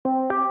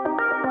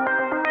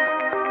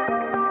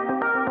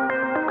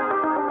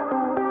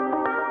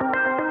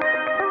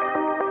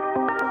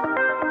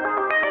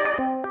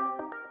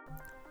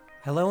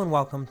and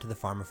welcome to the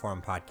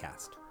pharmaphorum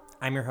podcast.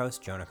 I'm your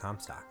host, Jonah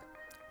Comstock.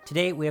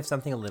 Today we have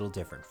something a little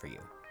different for you.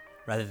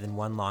 Rather than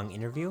one long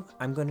interview,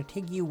 I'm going to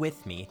take you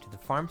with me to the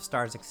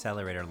PharmStars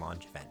Accelerator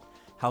launch event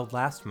held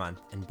last month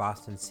in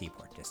Boston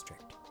Seaport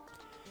district.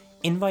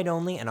 Invite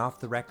only and off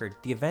the record,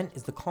 the event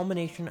is the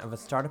culmination of a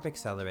startup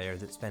accelerator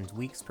that spends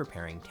weeks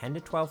preparing 10 to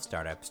 12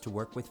 startups to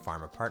work with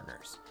pharma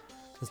partners.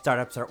 The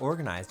startups are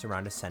organized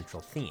around a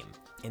central theme,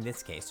 in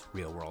this case,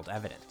 real-world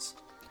evidence.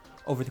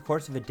 Over the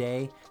course of a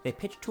day, they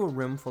pitch to a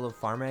room full of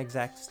pharma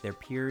execs, their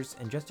peers,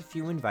 and just a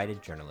few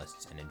invited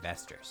journalists and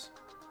investors.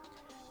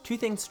 Two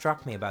things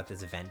struck me about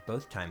this event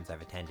both times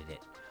I've attended it.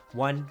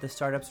 One, the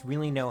startups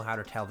really know how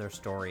to tell their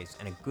stories,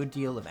 and a good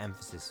deal of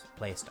emphasis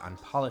placed on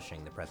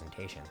polishing the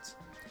presentations.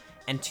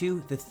 And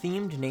two, the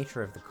themed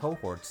nature of the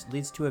cohorts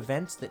leads to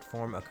events that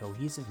form a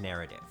cohesive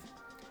narrative.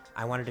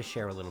 I wanted to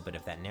share a little bit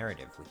of that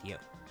narrative with you.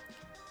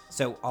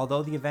 So,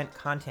 although the event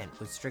content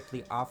was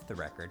strictly off the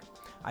record,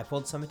 I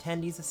pulled some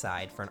attendees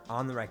aside for an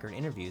on-the-record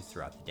interviews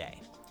throughout the day.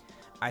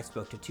 I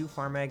spoke to 2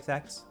 pharma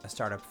execs, a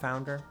startup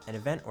founder, an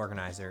event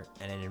organizer,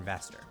 and an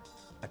investor,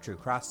 a true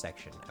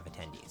cross-section of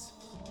attendees.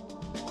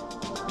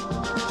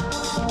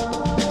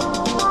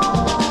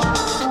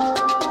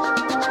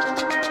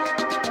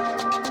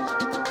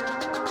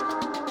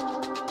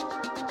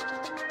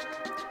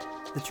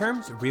 The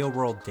terms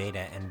real-world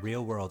data and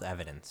real-world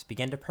evidence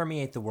began to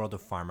permeate the world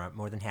of pharma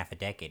more than half a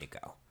decade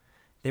ago.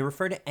 They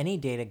refer to any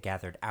data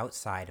gathered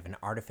outside of an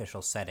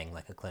artificial setting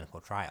like a clinical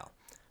trial,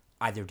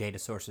 either data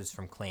sources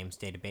from claims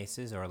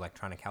databases or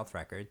electronic health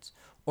records,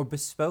 or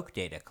bespoke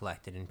data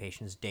collected in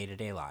patients'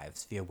 day-to-day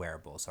lives via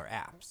wearables or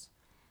apps.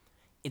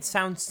 It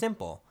sounds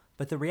simple,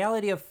 but the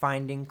reality of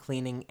finding,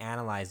 cleaning,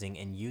 analyzing,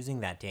 and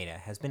using that data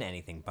has been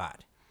anything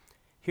but.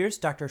 Here's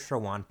Dr.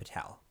 Shravan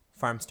Patel,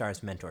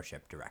 PharmStars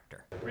Mentorship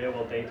Director.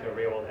 Real-world data,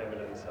 real-world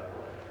evidence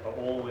are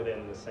all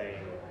within the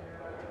same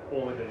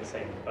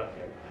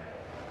bucket.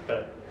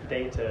 But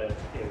data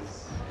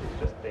is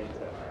just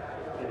data.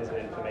 It is an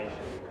information.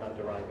 You can't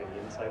derive any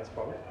insights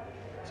from it.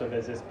 So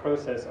there's this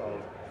process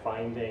of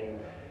finding,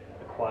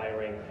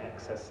 acquiring,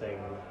 accessing,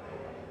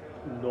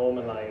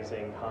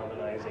 normalizing,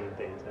 harmonizing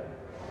data.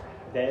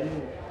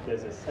 Then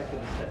there's a second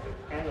step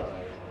of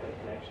analyzing it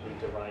and actually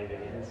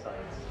deriving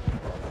insights from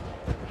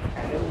it.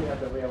 And then you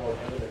have the real-world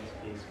evidence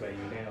piece where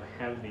you now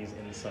have these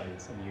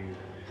insights and you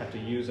have to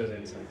use those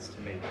insights to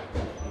make the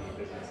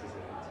business decisions.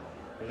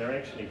 And there are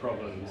actually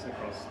problems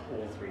across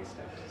all 3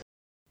 steps.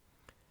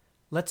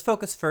 Let's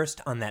focus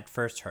first on that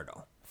first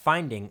hurdle,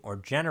 finding or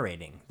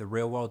generating the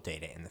real-world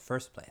data in the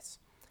first place.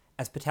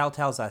 As Patel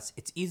tells us,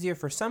 it's easier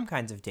for some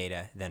kinds of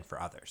data than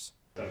for others.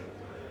 So,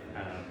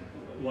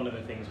 one of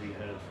the things we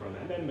heard from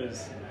our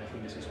members, and I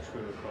think this is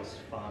true across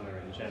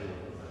pharma in general,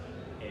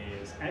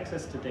 is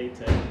access to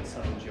data in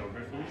some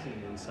geographies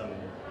and in some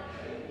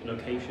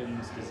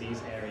locations,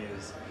 disease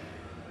areas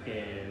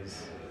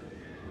is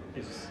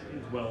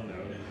well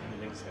known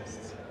and it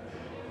exists.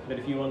 But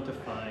if you want to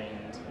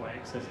find or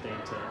access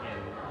data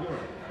in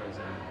Europe, for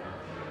example,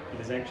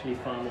 it is actually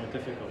far more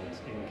difficult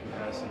in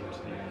comparison to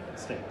the United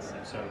States.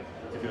 So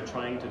if you're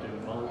trying to do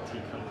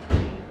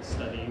multi-country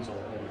studies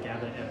or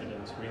gather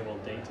evidence,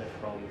 real-world data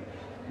from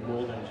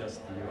more than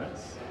just the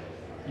US,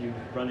 you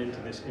run into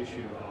this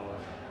issue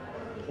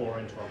of poor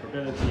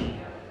interoperability,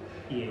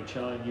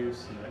 EHR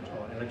use,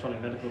 or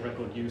electronic medical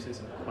record use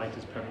isn't quite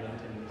as prevalent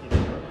in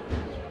Europe.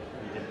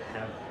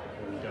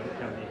 We don't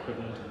have the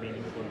equivalent of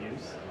meaningful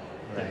use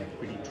that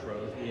really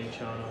drove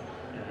EHR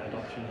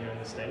adoption here in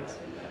the States.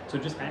 So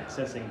just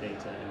accessing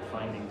data and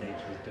finding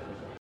data is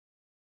difficult.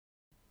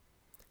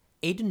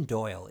 Aidan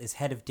Doyle is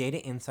head of data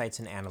insights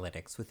and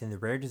analytics within the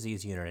rare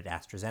disease unit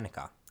at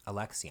AstraZeneca,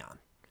 Alexion.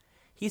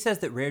 He says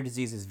that rare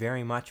disease is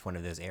very much one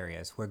of those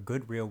areas where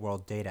good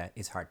real-world data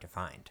is hard to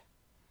find.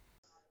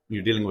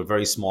 You're dealing with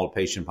very small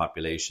patient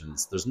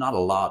populations. There's not a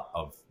lot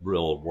of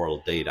real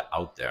world data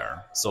out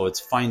there. So it's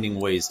finding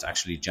ways to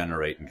actually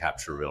generate and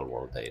capture real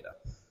world data.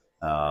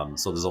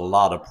 So there's a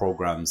lot of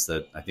programs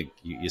that I think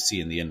you see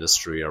in the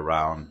industry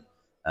around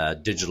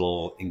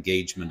digital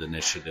engagement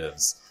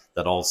initiatives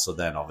that also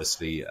then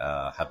obviously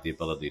have the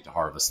ability to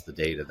harvest the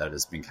data that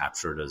is being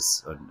captured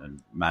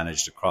and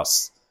managed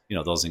across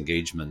those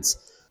engagements.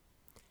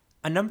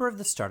 A number of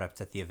the startups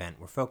at the event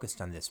were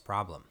focused on this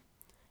problem.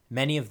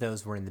 Many of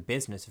those were in the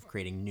business of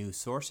creating new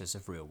sources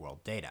of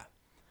real-world data.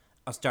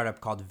 A startup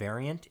called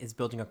Variant is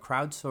building a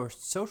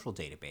crowdsourced social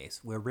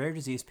database where rare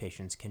disease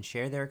patients can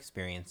share their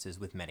experiences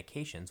with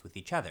medications with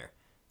each other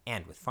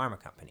and with pharma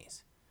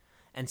companies.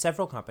 And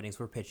several companies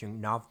were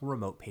pitching novel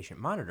remote patient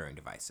monitoring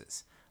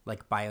devices,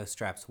 like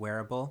BioStrap's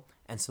wearable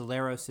and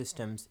Solero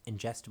Systems'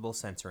 ingestible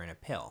sensor in a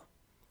pill.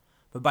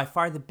 But by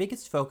far the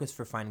biggest focus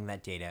for finding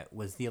that data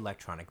was the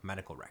electronic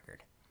medical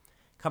record.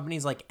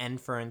 Companies like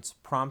Enference,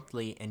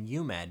 Promptly, and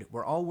UMed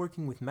were all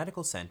working with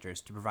medical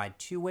centers to provide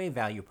two-way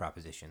value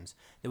propositions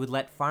that would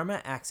let pharma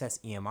access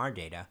EMR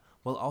data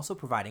while also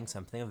providing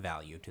something of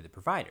value to the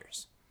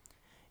providers.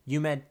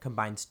 UMed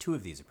combines 2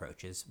 of these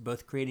approaches,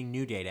 both creating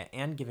new data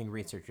and giving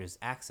researchers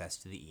access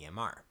to the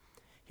EMR.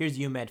 Here's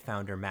UMed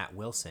founder Matt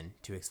Wilson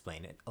to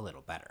explain it a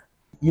little better.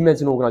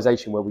 UMed's an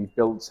organisation where we've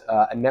built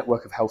a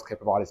network of healthcare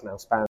providers now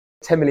spanning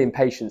 10 million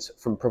patients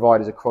from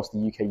providers across the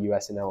UK,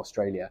 US and now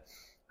Australia.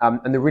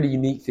 And the really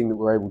unique thing that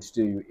we're able to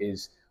do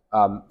is,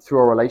 through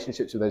our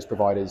relationships with those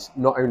providers,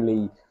 not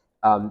only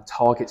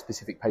target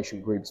specific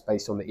patient groups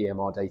based on the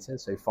EMR data,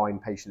 so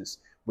find patients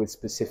with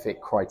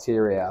specific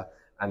criteria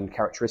and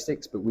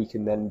characteristics, but we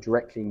can then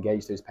directly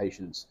engage those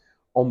patients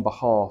on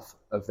behalf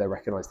of their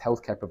recognised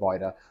healthcare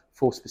provider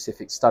for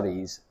specific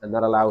studies. And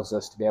that allows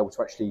us to be able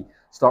to actually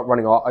start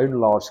running our own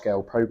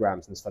large-scale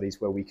programs and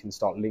studies where we can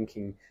start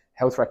linking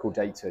health record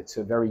data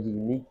to very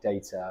unique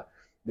data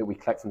that we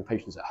collect from the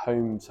patients at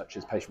home, such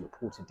as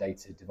patient-reported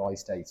data,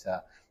 device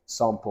data,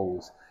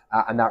 samples,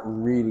 and that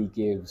really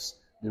gives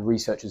the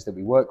researchers that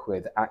we work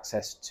with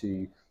access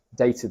to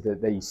data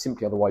that they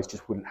simply otherwise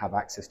just wouldn't have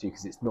access to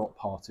because it's not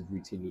part of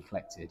routinely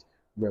collected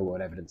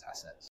real-world evidence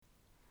assets.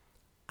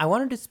 I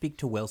wanted to speak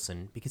to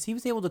Wilson because he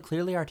was able to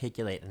clearly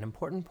articulate an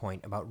important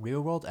point about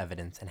real-world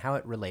evidence and how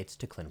it relates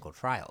to clinical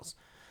trials,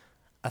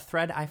 a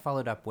thread I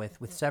followed up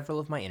with several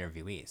of my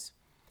interviewees.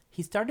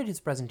 He started his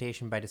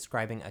presentation by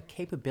describing a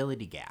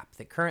capability gap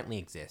that currently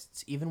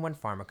exists even when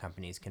pharma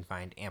companies can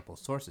find ample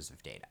sources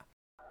of data.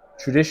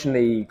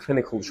 Traditionally,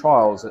 clinical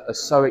trials are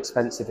so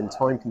expensive and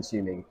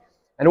time-consuming.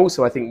 And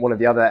also, I think one of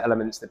the other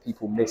elements that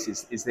people miss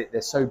is that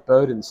they're so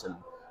burdensome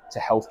to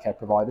healthcare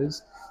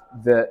providers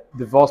that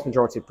the vast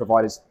majority of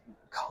providers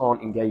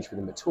can't engage with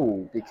them at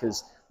all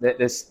because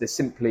they're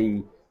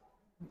simply,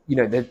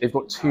 they've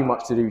got too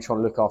much to do trying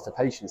to look after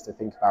patients to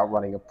think about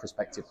running a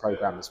prospective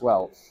program as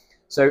well.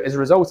 So as a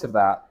result of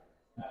that,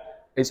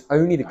 it's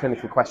only the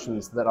clinical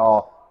questions that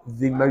are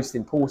the most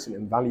important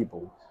and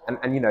valuable. And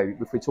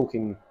if we're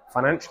talking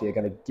financially are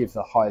going to give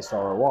the highest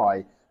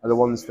ROI are the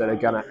ones that are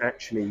going to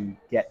actually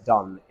get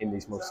done in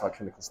these multi-site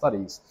clinical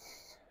studies.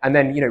 And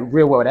then,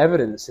 real-world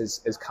evidence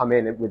has come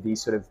in with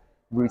these sort of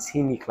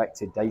routinely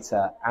collected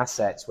data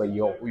assets where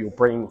you're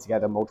bringing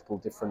together multiple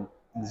different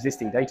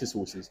existing data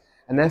sources,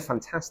 and they're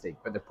fantastic.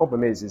 But the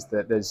problem is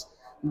that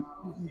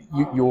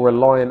you're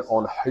reliant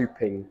on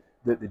hoping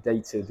that the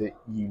data that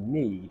you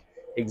need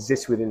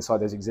exists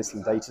inside those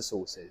existing data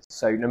sources.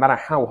 So no matter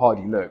how hard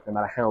you look, no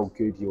matter how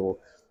good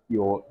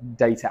your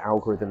data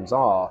algorithms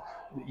are,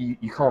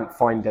 you can't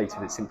find data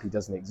that simply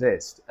doesn't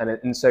exist.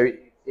 And so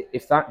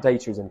if that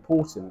data is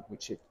important,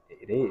 which it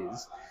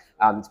is,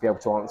 to be able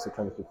to answer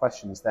clinical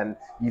questions, then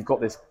you've got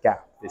this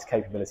gap, this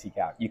capability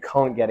gap. You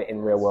can't get it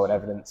in real-world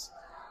evidence.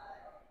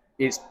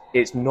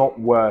 It's not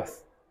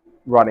worth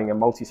running a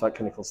multi-site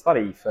clinical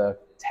study for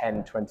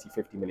 $10, $20,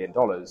 $50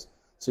 million.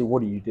 So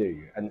what do you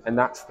do? And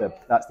that's the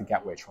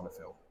gap we're trying to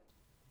fill.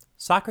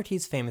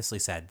 Socrates famously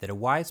said that a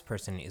wise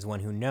person is one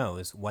who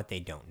knows what they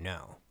don't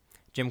know.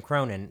 Jim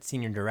Cronin,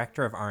 Senior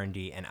Director of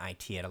R&D and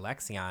IT at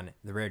Alexion,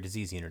 the rare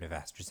disease unit of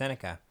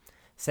AstraZeneca,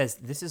 says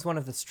this is one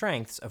of the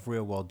strengths of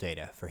real-world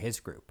data for his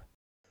group.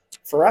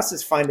 For us,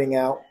 it's finding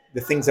out the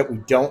things that we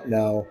don't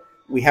know.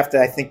 We have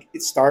to, I think,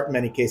 start in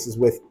many cases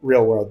with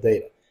real-world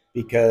data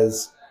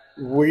because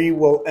we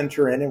will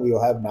enter in and we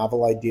will have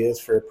novel ideas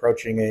for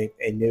approaching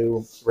a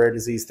new rare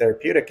disease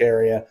therapeutic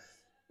area.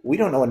 We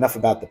don't know enough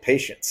about the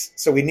patients.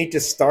 So we need to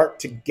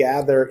start to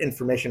gather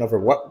information over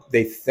what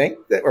they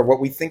think that, or what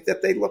we think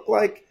that they look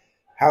like,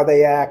 how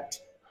they act,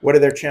 what are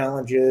their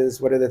challenges,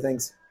 what are the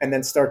things, and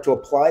then start to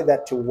apply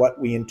that to what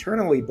we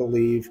internally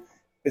believe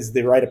is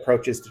the right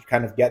approaches to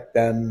kind of get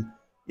them,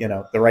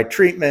 the right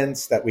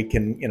treatments that we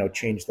can,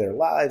 change their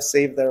lives,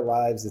 save their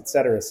lives, et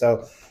cetera.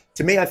 So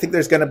to me, I think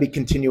there's going to be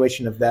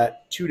continuation of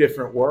that, two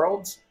different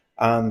worlds.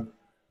 But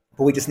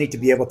we just need to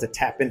be able to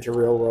tap into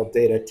real world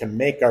data to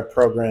make our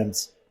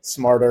programs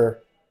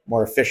smarter,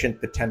 more efficient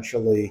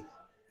potentially,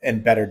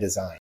 and better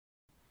designed.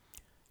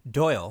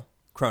 Doyle,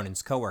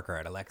 Cronin's coworker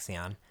at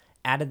Alexion,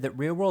 added that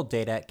real-world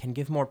data can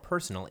give more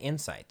personal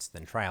insights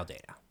than trial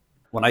data.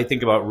 When I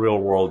think about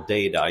real-world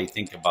data, I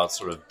think about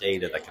sort of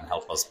data that can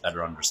help us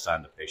better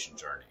understand the patient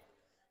journey,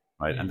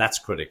 right? And that's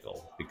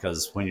critical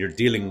because when you're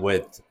dealing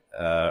with,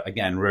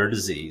 again, rare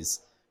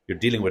disease, you're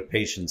dealing with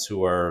patients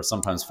who are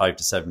sometimes 5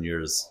 to 7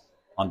 years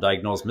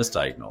undiagnosed,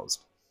 misdiagnosed.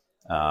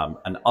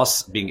 And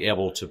us being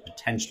able to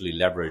potentially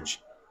leverage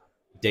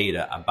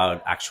data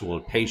about actual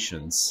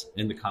patients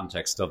in the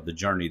context of the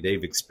journey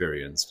they've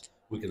experienced,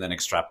 we can then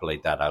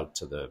extrapolate that out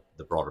to the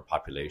broader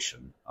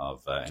population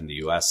of, in the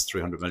US,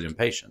 300 million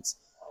patients.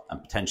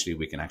 And potentially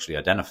we can actually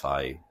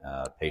identify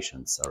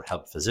patients or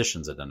help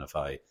physicians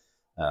identify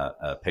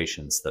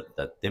patients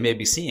that they may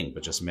be seeing,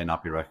 but just may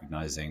not be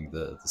recognizing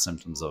the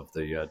symptoms of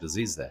the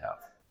disease they have.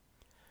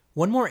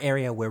 One more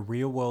area where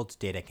real-world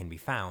data can be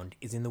found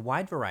is in the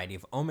wide variety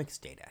of omics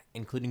data,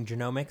 including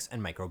genomics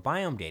and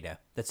microbiome data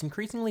that's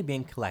increasingly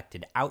being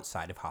collected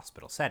outside of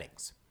hospital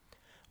settings.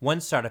 One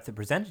startup that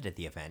presented at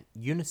the event,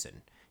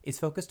 Unison,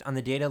 is focused on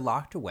the data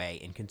locked away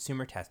in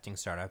consumer testing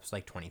startups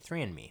like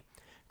 23andMe,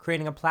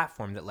 creating a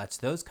platform that lets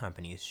those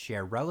companies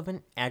share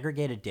relevant,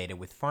 aggregated data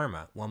with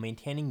pharma while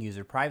maintaining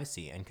user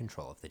privacy and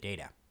control of the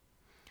data.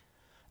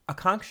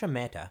 Akanksha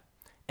Mehta,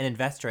 an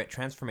investor at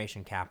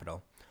Transformation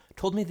Capital,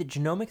 told me that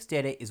genomics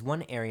data is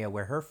one area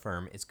where her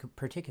firm is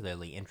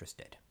particularly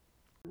interested.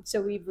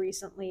 So we've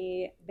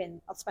recently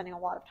been spending a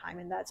lot of time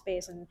in that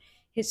space, and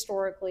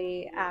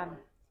historically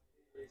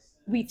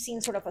we've seen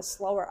sort of a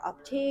slower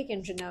uptake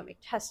in genomic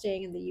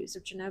testing and the use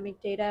of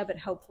genomic data, but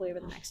hopefully over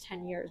the next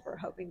 10 years, we're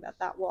hoping that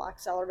that will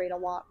accelerate a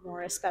lot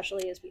more,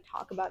 especially as we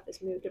talk about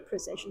this move to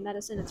precision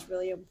medicine. It's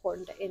really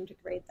important to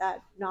integrate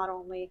that not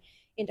only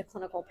into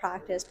clinical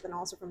practice, but then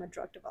also from a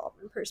drug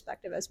development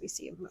perspective as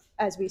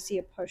we see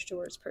a push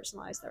towards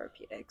personalized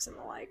therapeutics and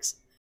the likes.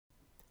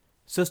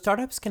 So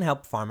startups can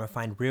help pharma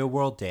find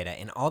real-world data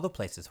in all the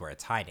places where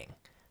it's hiding.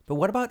 But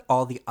what about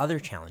all the other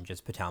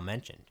challenges Patel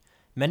mentioned?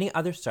 Many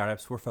other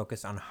startups were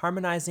focused on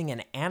harmonizing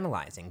and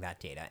analyzing that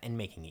data and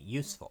making it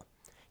useful.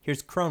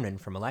 Here's Cronin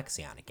from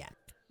Alexion again.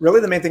 Really,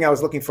 the main thing I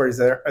was looking for is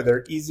are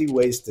there easy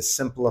ways to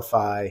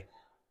simplify,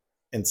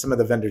 and some of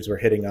the vendors were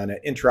hitting on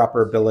it,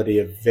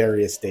 interoperability of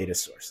various data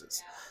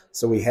sources.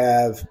 So we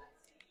have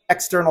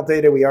external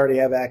data we already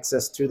have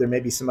access to. There may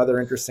be some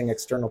other interesting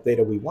external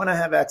data we want to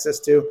have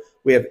access to.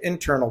 We have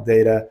internal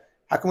data.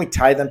 How can we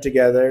tie them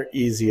together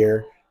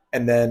easier?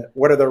 And then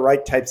what are the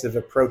right types of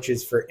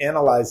approaches for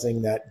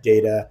analyzing that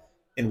data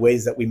in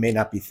ways that we may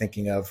not be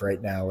thinking of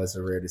right now as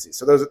a rare disease?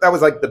 So that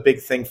was like the big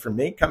thing for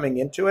me coming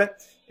into it.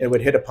 It would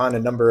hit upon a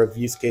number of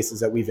use cases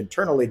that we've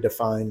internally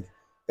defined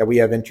that we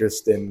have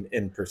interest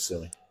in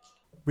pursuing.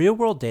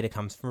 Real-world data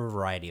comes from a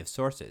variety of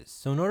sources,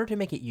 so in order to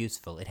make it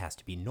useful, it has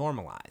to be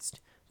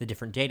normalized. The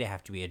different data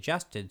have to be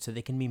adjusted so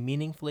they can be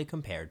meaningfully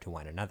compared to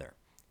one another.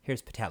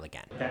 Here's Patel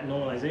again. That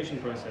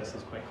normalization process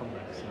is quite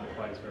complex and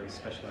requires very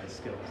specialized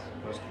skills.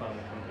 Most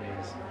pharma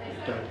companies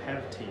don't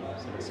have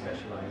teams that are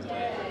specialized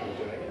in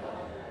doing it.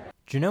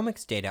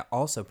 Genomics data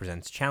also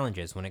presents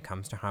challenges when it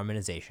comes to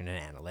harmonization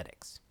and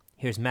analytics.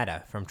 Here's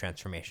Meta from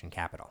Transformation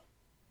Capital.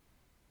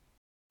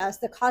 As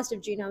the cost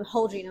of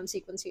whole genome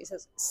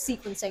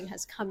sequencing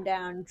has come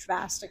down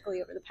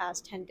drastically over the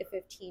past 10 to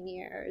 15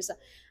 years.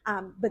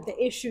 But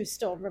the issue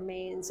still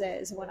remains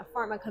is when a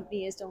pharma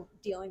company is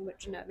dealing with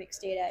genomics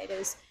data, it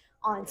is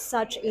on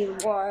such a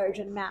large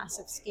and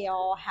massive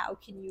scale. How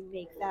can you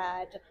make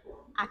that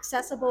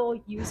accessible,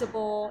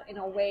 usable in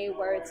a way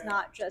where it's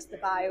not just the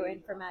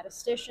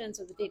bioinformaticians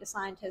or the data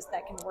scientists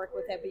that can work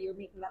with it, but you're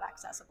making that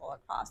accessible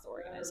across the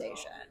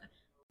organization?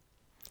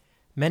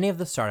 Many of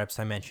the startups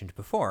I mentioned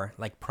before,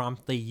 like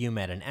Promptly,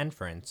 UMed, and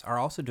Enference, are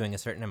also doing a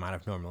certain amount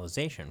of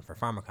normalization for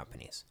pharma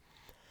companies.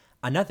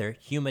 Another,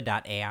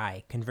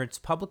 Huma.ai, converts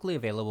publicly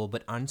available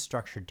but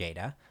unstructured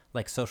data,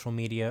 like social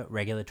media,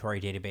 regulatory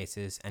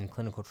databases, and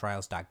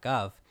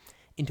clinicaltrials.gov,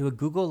 into a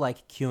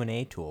Google-like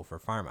Q&A tool for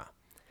pharma.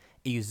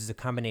 It uses a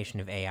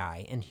combination of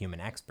AI and human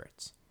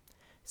experts.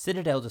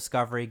 Citadel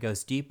Discovery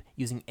goes deep,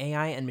 using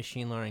AI and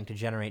machine learning to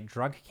generate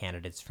drug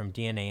candidates from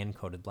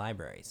DNA-encoded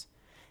libraries.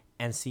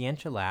 And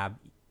Scientia Lab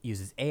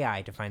uses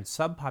AI to find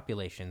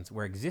subpopulations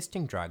where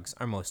existing drugs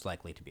are most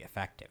likely to be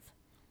effective.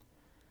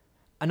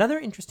 Another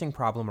interesting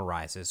problem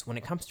arises when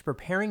it comes to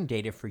preparing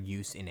data for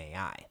use in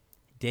AI,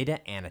 data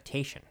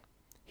annotation.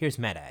 Here's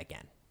Meta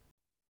again.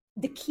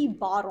 The key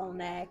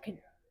bottleneck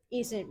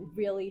isn't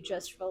really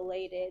just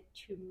related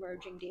to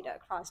merging data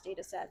across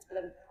data sets,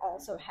 but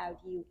also how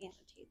do you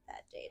annotate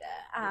that data?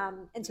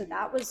 And so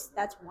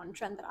that's one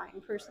trend that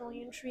I'm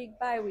personally intrigued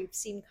by. We've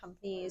seen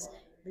companies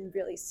been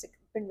really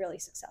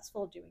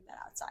successful doing that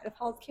outside of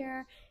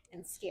healthcare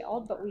and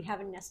scaled, but we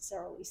haven't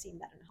necessarily seen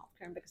that in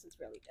healthcare because it's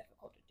really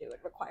difficult to do. It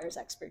requires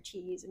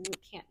expertise, and you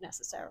can't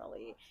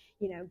necessarily,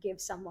 give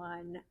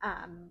someone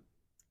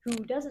who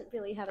doesn't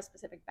really have a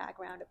specific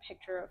background a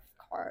picture of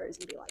cars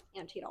and be like,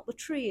 annotate all the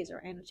trees or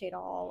annotate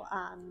all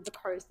the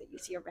cars that you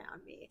see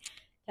around me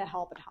to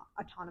help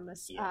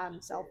autonomous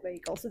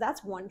self-vehicle. So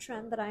that's one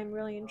trend that I'm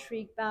really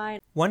intrigued by.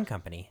 One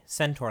company,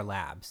 Centaur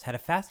Labs, had a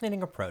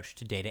fascinating approach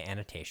to data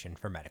annotation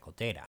for medical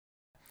data.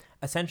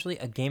 Essentially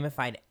a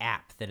gamified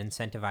app that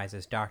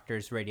incentivizes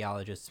doctors,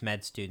 radiologists,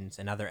 med students,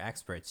 and other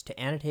experts to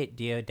annotate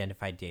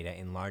de-identified data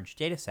in large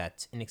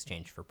datasets in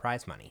exchange for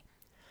prize money.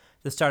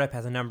 The startup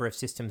has a number of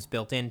systems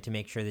built in to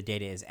make sure the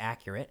data is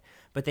accurate,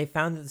 but they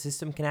found that the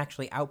system can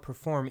actually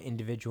outperform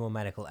individual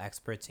medical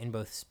experts in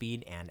both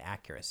speed and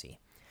accuracy.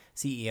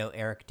 CEO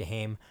Eric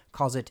DeHame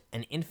calls it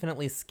an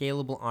infinitely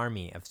scalable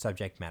army of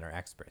subject matter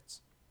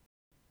experts.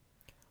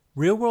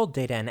 Real-world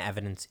data and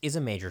evidence is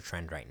a major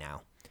trend right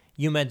now.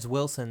 UMed's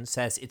Wilson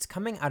says it's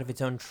coming out of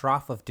its own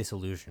trough of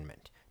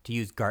disillusionment, to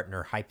use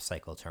Gartner hype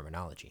cycle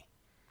terminology.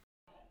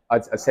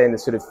 I'd say in the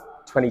sort of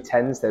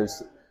 2010s, there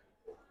was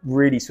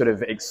really sort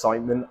of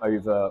excitement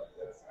over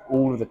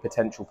all of the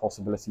potential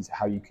possibilities of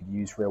how you could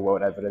use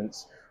real-world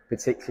evidence,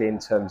 particularly in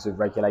terms of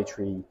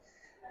regulatory,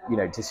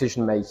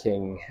 decision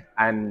making,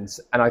 and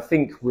I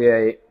think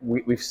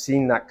we've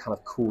seen that kind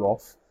of cool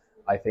off.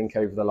 I think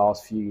over the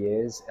last few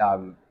years,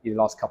 the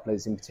last couple of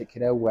years in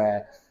particular,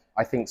 where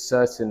I think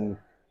certain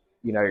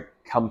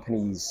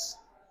companies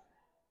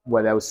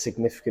where there was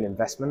significant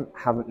investment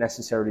haven't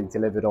necessarily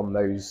delivered on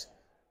those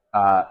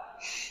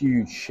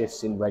huge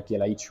shifts in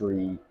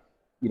regulatory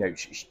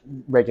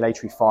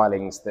regulatory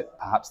filings that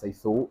perhaps they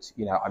thought.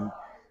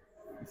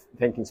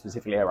 thinking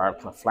specifically around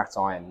kind of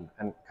Flatiron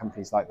and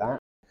companies like that.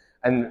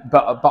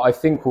 But I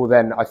think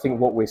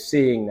what we're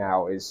seeing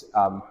now is,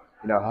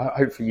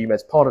 hopefully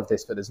UMed's part of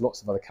this, but there's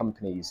lots of other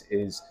companies,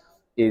 we're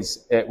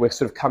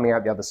sort of coming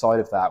out the other side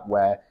of that,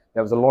 where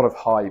there was a lot of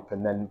hype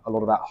and then a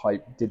lot of that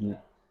hype didn't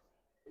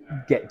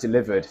get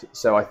delivered.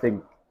 So I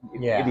think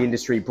the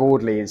industry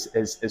broadly is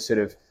sort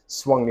of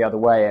swung the other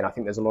way, and I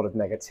think there's a lot of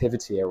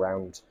negativity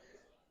around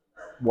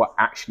what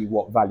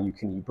value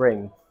can you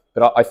bring.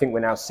 But I think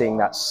we're now seeing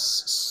that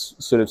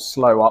sort of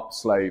slow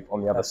upslope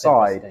on the other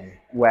side,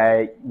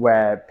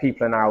 where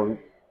people are now,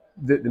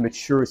 the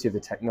maturity of the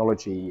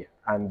technology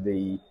and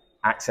the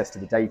access to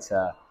the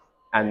data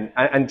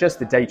and just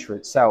the data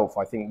itself.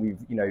 I think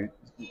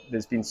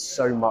there's been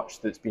so much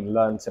that's been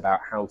learnt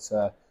about how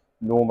to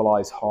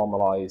normalize,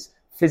 harmonize,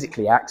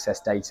 physically access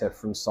data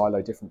from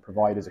different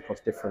providers across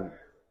different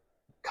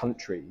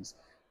countries.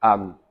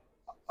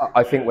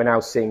 I think we're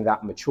now seeing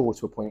that mature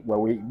to a point where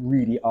we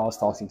really are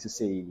starting to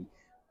see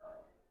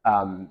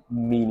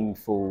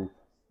meaningful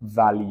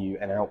value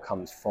and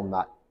outcomes from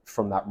that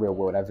real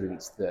world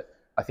evidence that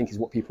I think is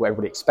what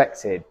everybody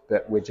expected,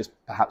 but we're just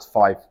perhaps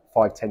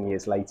 5-10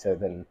 years later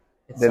than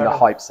the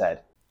hype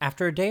said.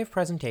 After a day of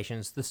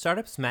presentations, the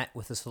startups met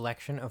with a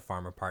selection of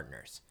pharma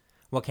partners.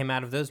 What came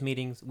out of those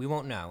meetings, we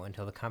won't know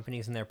until the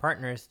companies and their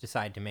partners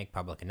decide to make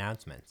public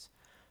announcements.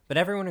 But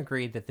everyone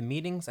agreed that the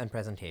meetings and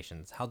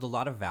presentations held a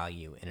lot of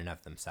value in and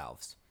of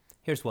themselves.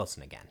 Here's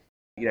Wilson again.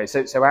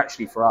 So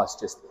actually for us,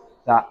 just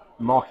that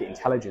market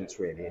intelligence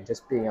really, and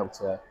just being able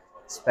to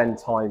spend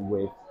time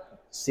with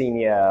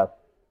senior,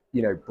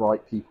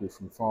 bright people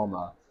from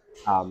pharma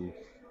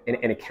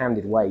in a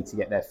candid way to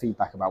get their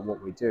feedback about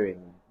what we're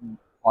doing,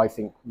 I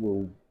think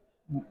will,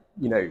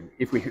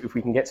 if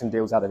we can get some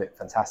deals out of it,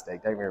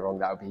 fantastic. Don't get me wrong,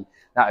 that would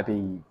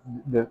be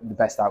the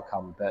best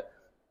outcome. But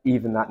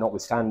even that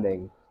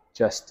notwithstanding,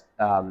 just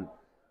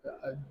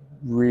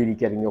really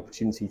getting the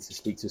opportunity to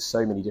speak to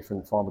so many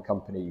different pharma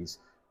companies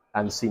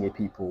and senior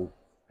people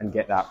and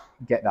get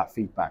that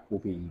feedback will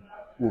be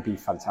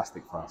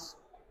fantastic for us.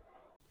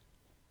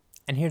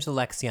 And here's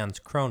Alexion's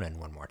Cronin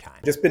one more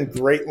time. Just been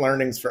great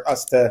learnings for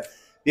us to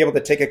be able to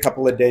take a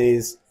couple of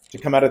days to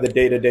come out of the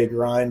day-to-day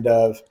grind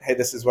of, hey,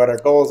 this is what our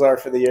goals are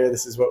for the year,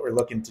 this is what we're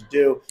looking to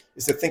do,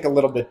 is to think a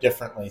little bit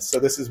differently. So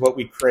this is what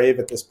we crave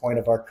at this point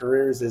of our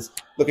careers, is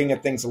looking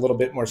at things a little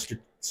bit more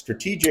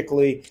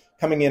strategically,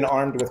 coming in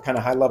armed with kind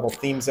of high-level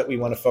themes that we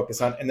want to focus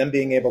on, and then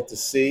being able to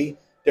see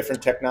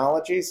different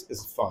technologies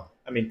is fun.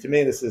 I mean, to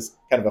me, this is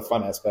kind of a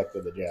fun aspect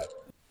of the job.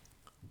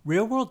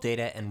 Real-world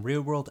data and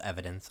real-world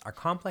evidence are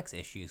complex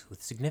issues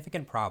with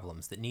significant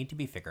problems that need to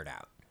be figured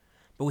out.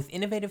 But with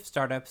innovative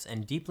startups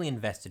and deeply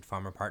invested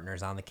pharma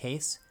partners on the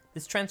case,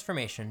 this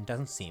transformation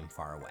doesn't seem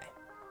far away.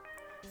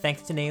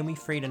 Thanks to Naomi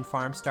Fried and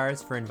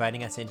PharmStars for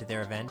inviting us into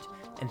their event,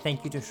 and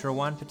thank you to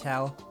Sherwan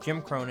Patel,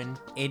 Jim Cronin,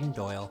 Aidan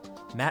Doyle,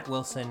 Matt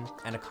Wilson,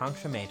 and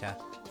Akanksha Mehta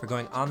for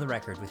going on the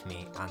record with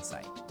me on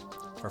site.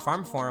 For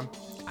pharmaphorum,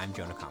 I'm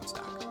Jonah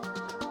Comstock.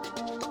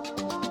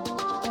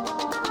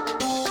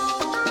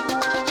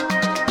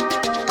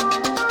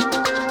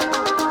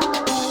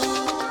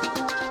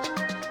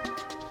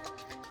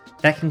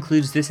 That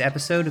concludes this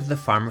episode of the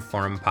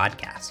PharmAphorum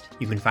podcast.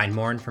 You can find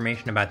more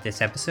information about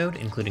this episode,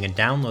 including a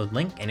download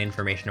link and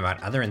information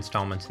about other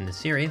installments in the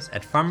series,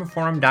 at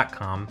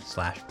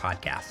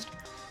pharmaphorum.com/podcast.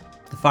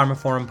 The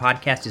PharmAphorum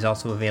podcast is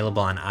also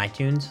available on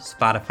iTunes,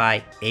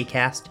 Spotify,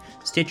 Acast,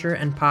 Stitcher,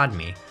 and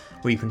Podme,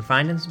 where you can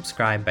find and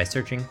subscribe by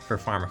searching for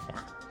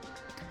PharmAphorum.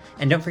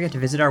 And don't forget to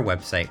visit our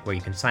website, where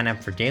you can sign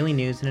up for daily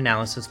news and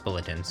analysis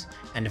bulletins,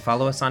 and to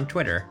follow us on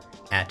Twitter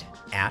at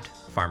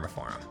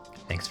PharmAphorum.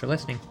 Thanks for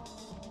listening.